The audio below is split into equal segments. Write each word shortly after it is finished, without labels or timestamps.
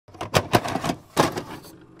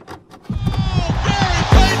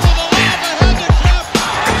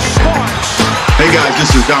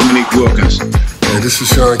I'm Dominique Wilkins. Hey, this is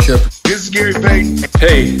Sean Kemp. This is Gary Payton.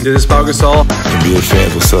 Hey, this is Pau Gasol. NBA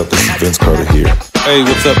fans, what's up? This is Vince Carter here. Hey,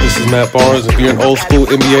 what's up? This is Matt Barnes. If you're an old school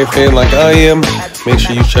NBA fan like I am, make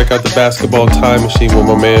sure you check out the Basketball Time Machine with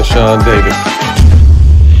my man Sean David.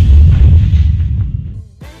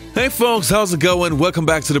 Hey folks, how's it going? Welcome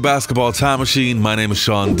back to the Basketball Time Machine. My name is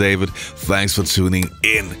Sean David. Thanks for tuning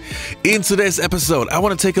in. In today's episode, I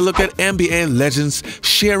want to take a look at NBA legends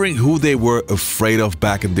sharing who they were afraid of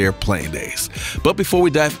back in their playing days. But before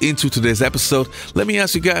we dive into today's episode, let me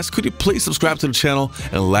ask you guys, could you please subscribe to the channel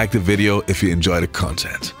and like the video if you enjoy the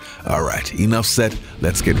content? Alright, enough said,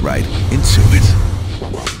 let's get right into it.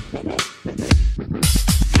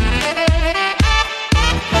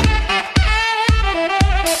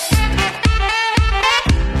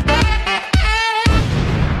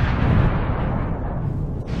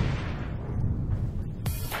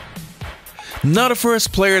 Now the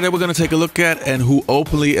first player that we're going to take a look at and who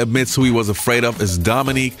openly admits who he was afraid of is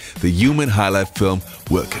Dominique, the human highlight film,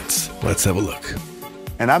 Wilkins. Let's have a look.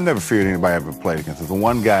 And I've never feared anybody I ever played against. There's the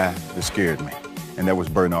one guy that scared me, and that was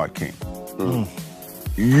Bernard King.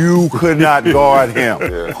 You could not guard him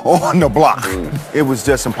on the block. It was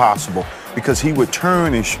just impossible because he would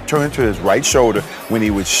turn to his right shoulder when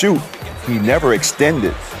he would shoot. He never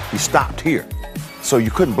extended. He stopped here. So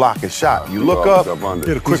you couldn't block his shot. You look up,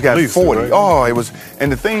 he's got 40. Right? Oh, it was,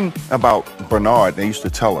 and the thing about Bernard, they used to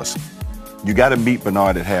tell us, you got to meet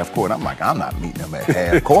Bernard at half court. I'm like, I'm not meeting him at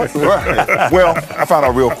half court. Well, I found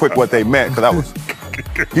out real quick what they meant because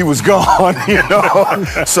he was gone, you know.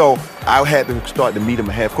 So I had to start to meet him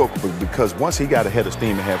at half court because once he got ahead of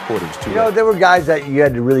steam at half court, it was too late. You know, there were guys that you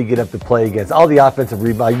had to really get up to play against. All the offensive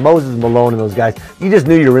rebounds, like Moses Malone and those guys, you just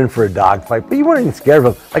knew you were in for a dogfight, but you weren't even scared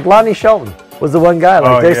of them. Like Lonnie Shelton was the one guy.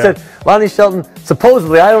 Like they said, Lonnie Shelton,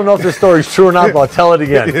 supposedly, I don't know if this story's true or not, but I'll tell it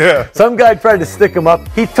again. Some guy tried to stick him up.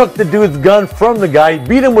 He took the dude's gun from the guy,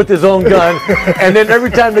 beat him with his own gun, and then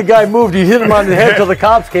every time the guy moved, he hit him on the head till the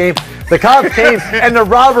cops came. The cops came, and the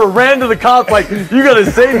robber ran to the cops like, you gotta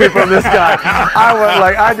save me from this guy. I went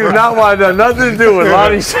like, I do not want to have nothing to do with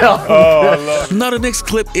Lonnie Shelton. Now the next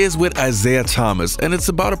clip is with Isiah Thomas, and it's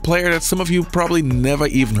about a player that some of you probably never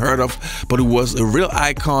even heard of, but who was a real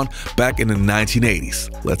icon back in the 1980s.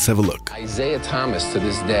 Let's have a look. Isiah Thomas to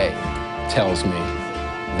this day tells me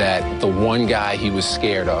that the one guy he was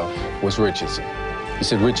scared of was Richardson. He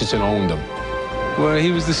said Richardson owned him. Well,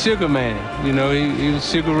 he was the sugar man, you know, he was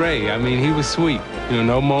Sugar Ray. I mean, he was sweet. You know,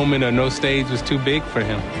 no moment or no stage was too big for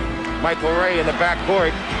him. Michael Ray in the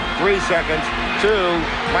backcourt, 3 seconds,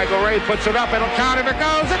 2, Michael Ray puts it up, it'll count if it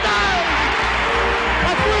goes, it does!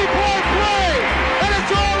 A three-point play, and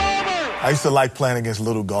it's all over! I used to like playing against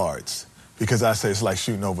little guards because I say it's like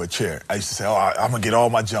shooting over a chair. I used to say, oh, I'm going to get all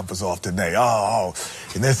my jumpers off today,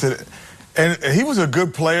 And then said, and he was a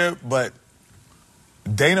good player, but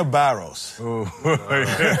Dana Barros.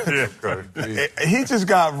 He just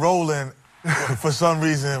got rolling for some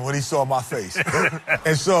reason when he saw my face.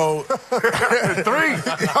 And so,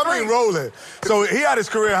 rolling. So he had his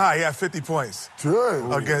career high. He had 50 points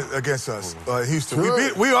against us. Houston.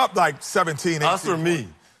 We were up like 17, 18. Us or me?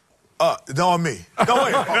 No, on me. No,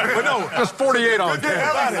 wait. But no. Just 48 on the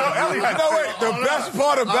best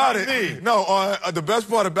part about it. The best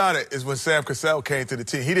part about it is when Sam Cassell came to the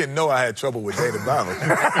team. He didn't know I had trouble with Dana Barros.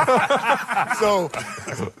 So,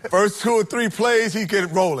 first 2 or 3 plays, he get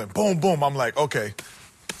rolling. Boom, boom. I'm like, okay,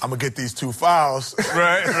 I'm going to get these 2 fouls.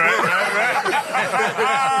 Right.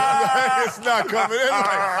 It's not coming in.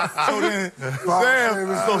 So then,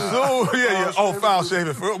 Sam, so soon, foul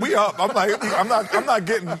shaving. We up. I'm like, I'm not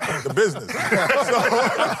getting the business.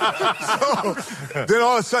 So then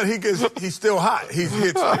all of a sudden he's still hot. He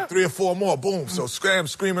hits like 3 or 4 more. Boom. So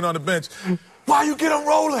screaming on the bench. Why you get him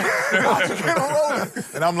rolling? Why you get him rolling?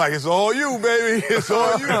 And I'm like, it's all you, baby. It's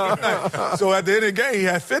all you. So at the end of the game, he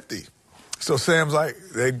had 50. So Sam's like,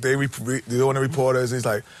 they're doing the reporters. He's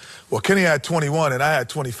like, well, Kenny had 21 and I had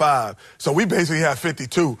 25. So we basically had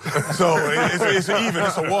 52. So it's even.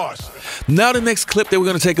 It's a wash. Now the next clip that we're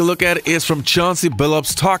going to take a look at is from Chauncey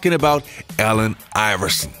Billups talking about Allen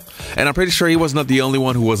Iverson. And I'm pretty sure he was not the only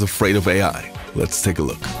one who was afraid of AI. Let's take a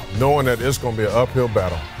look. Knowing that it's going to be an uphill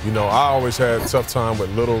battle. You know, I always had a tough time with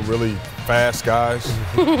little, really fast guys.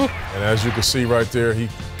 And as you can see right there, he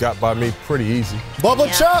got by me pretty easy. Bubba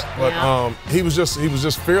Chuck! But he was just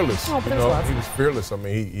fearless. He was fearless. I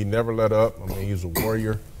mean, he never let up. I mean, he was a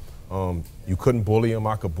warrior. You couldn't bully him.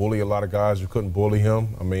 I could bully a lot of guys. You couldn't bully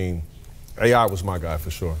him. I mean, AI was my guy for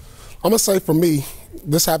sure. I'm going to say for me,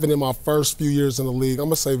 this happened in my first few years in the league, I'm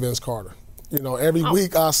going to say Vince Carter. You know, every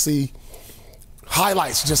week I see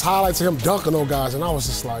highlights, just highlights of him dunking on guys, and I was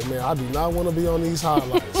just like, man, I do not want to be on these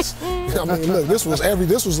highlights. I mean, look, this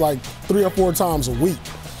was like 3 or 4 times a week.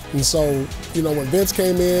 And so, you know, when Vince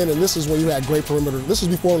came in, and this is when you had great perimeter. This was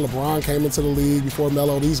before LeBron came into the league, before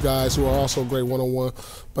Melo, these guys who are also great one-on-one.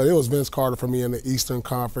 But it was Vince Carter for me in the Eastern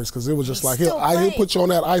Conference, because it was just like, he'll put you on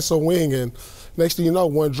that ISO wing, and next thing you know,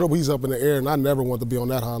 one dribble, he's up in the air, and I never want to be on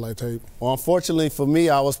that highlight tape. Well, unfortunately for me,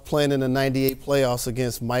 I was playing in the '98 playoffs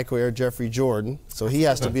against Michael Air Jeffrey Jordan, so he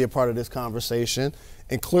has to be a part of this conversation.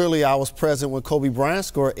 And clearly, I was present when Kobe Bryant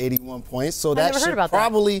scored 81 points, so that should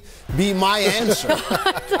probably be my answer.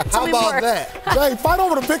 How about that? Jay, fight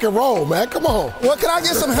over the pick and roll, man. Come on. Well, can I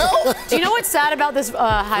get some help? Do you know what's sad about this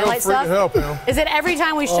highlight stuff? Is that every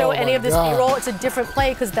time we show any of this B-roll, it's a different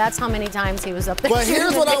play, because that's how many times he was up there. But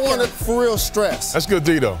here's what I want to for real stress. That's good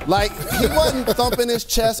D, though. Like, he wasn't thumping his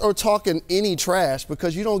chest or talking any trash,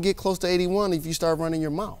 because you don't get close to 81 if you start running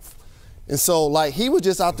your mouth. And so, like, he was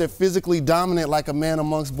just out there physically dominant like a man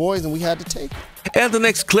amongst boys, and we had to take it. And the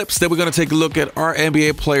next clips that we're going to take a look at are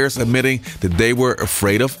NBA players admitting that they were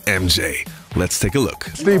afraid of MJ. Let's take a look.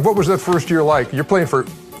 Steve, what was that first year like? You're playing for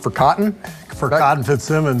Cotton? For Cotton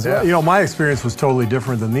Fitzsimmons. Yeah. You know, my experience was totally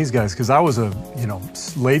different than these guys, because I was a,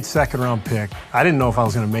 late second-round pick. I didn't know if I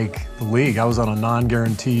was going to make the league. I was on a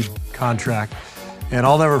non-guaranteed contract. And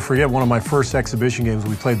I'll never forget one of my first exhibition games.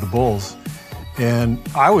 We played the Bulls. And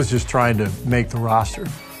I was just trying to make the roster.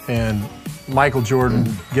 And Michael Jordan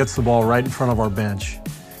gets the ball right in front of our bench.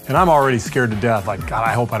 And I'm already scared to death. Like, God,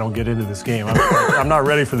 I hope I don't get into this game. I'm not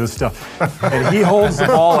ready for this stuff. And he holds the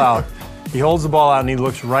ball out. He holds the ball out and he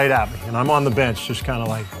looks right at me. And I'm on the bench just kind of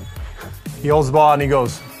like, he holds the ball and he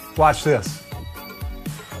goes, watch this.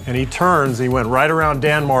 And he turns, he went right around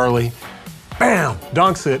Dan Marley, bam,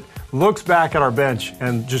 dunks it, looks back at our bench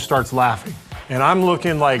and just starts laughing. And I'm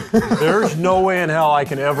looking like, there's no way in hell I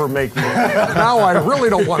can ever make the Now I really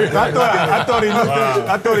don't want to. I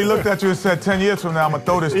thought he looked at you and said, 10 years from now, I'm going to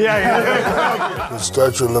throw this. The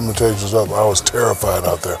statute of limitations up. I was terrified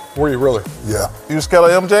out there. Were you really? Yeah. You were scared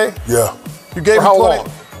of MJ? Yeah. You gave him 20?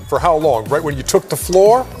 For how long? Right when you took the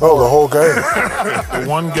floor? Oh, the whole game. The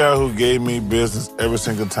one guy who gave me business every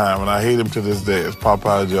single time, and I hate him to this day, is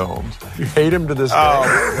Popeye Jones. You hate him to this day? Oh,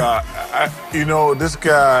 my God. This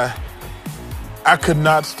guy, I could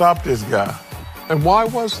not stop this guy. And why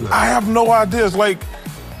was that? I have no idea. It's like,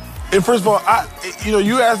 and first of all,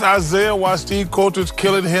 you asked Isaiah why Steve Coulter's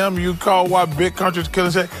killing him. You call why Big Country's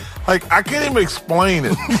killing him. Like, I can't even explain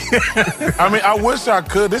it. I mean, I wish I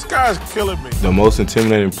could. This guy's killing me. The most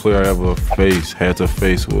intimidating player I ever had to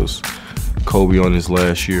face was Kobe on his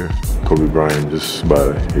last year. Kobe Bryant, just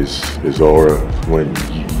by his aura, when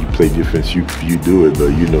you play defense, you do it, but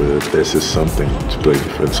you know that that's just something to play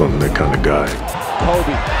defense on that kind of guy.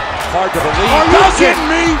 Kobe, hard to believe. Are you kidding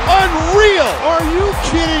me? Unreal! Are you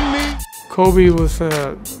kidding me? Kobe was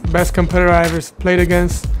the best competitor I ever played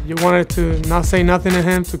against. You wanted to not say nothing to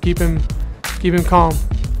him to keep him calm.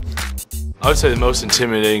 I would say the most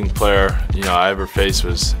intimidating player I ever faced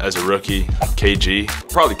was, as a rookie, KG.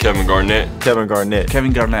 Probably Kevin Garnett. Kevin Garnett,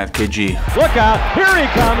 KG. Look out, here he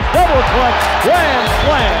comes, double clutch, grand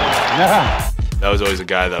slam. That was always a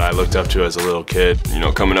guy that I looked up to as a little kid.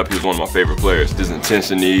 Coming up, he was one of my favorite players. His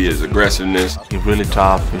intensity, his aggressiveness. He's really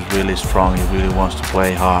tough, he's really strong, he really wants to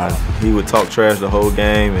play hard. He would talk trash the whole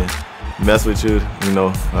game and mess with you,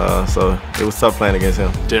 so it was tough playing against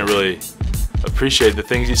him. Didn't really appreciate the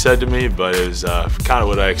things he said to me, but it was kind of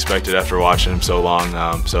what I expected after watching him so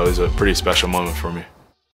long, so it was a pretty special moment for me.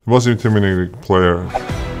 The most intimidating player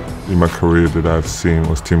in my career that I've seen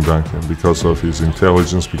was Tim Duncan, because of his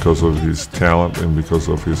intelligence, because of his talent, and because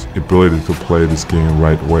of his ability to play this game the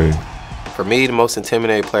right way. For me, the most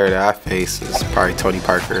intimidating player that I face is probably Tony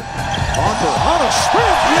Parker. Parker on a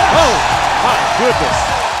sprint, yes! Oh, my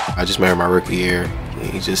goodness. I just met him my rookie year.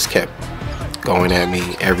 He just kept going at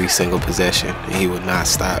me every single possession, and he would not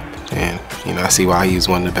stop. And, I see why he was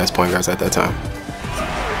one of the best point guards at that time.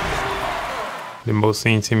 The most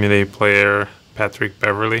intimidating player, Patrick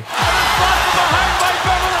Beverly.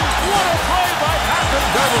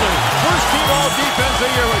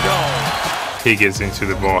 He gets into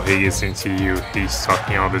the ball, he gets into you, he's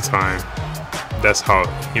talking all the time. That's how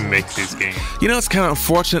he makes this game. It's kind of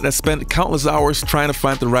unfortunate. I spent countless hours trying to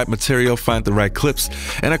find the right material, find the right clips,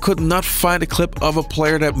 and I could not find a clip of a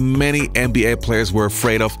player that many NBA players were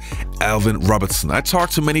afraid of, Alvin Robertson. I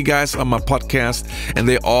talked to many guys on my podcast, and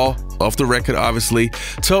they all, off the record obviously,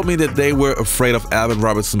 told me that they were afraid of Alvin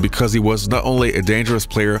Robertson because he was not only a dangerous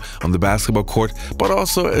player on the basketball court, but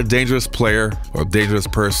also a dangerous player or dangerous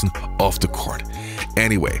person off the court.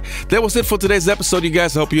 Anyway, that was it for today's episode, you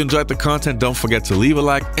guys. I hope you enjoyed the content. Don't forget to leave a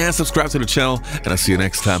like and subscribe to the channel, and I'll see you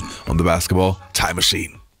next time on the Basketball Time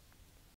Machine.